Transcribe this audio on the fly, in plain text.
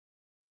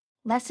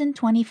Lesson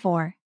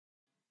 24.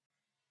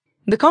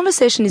 The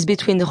conversation is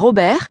between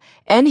Robert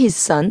and his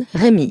son,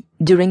 Rémi,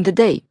 during the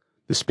day.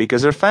 The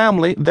speakers are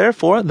family,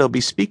 therefore they'll be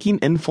speaking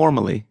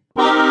informally.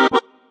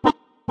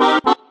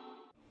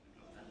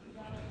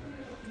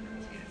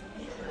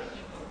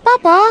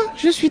 Papa,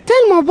 je suis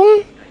tellement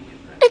bon.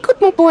 Écoute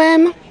mon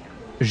poème.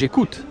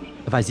 J'écoute.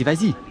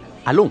 Vas-y.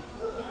 Allons.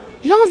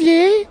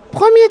 Janvier,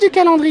 premier du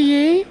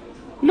calendrier.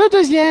 Le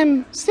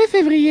deuxième, c'est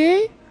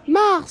février.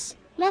 Mars,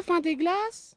 la fin des glaces.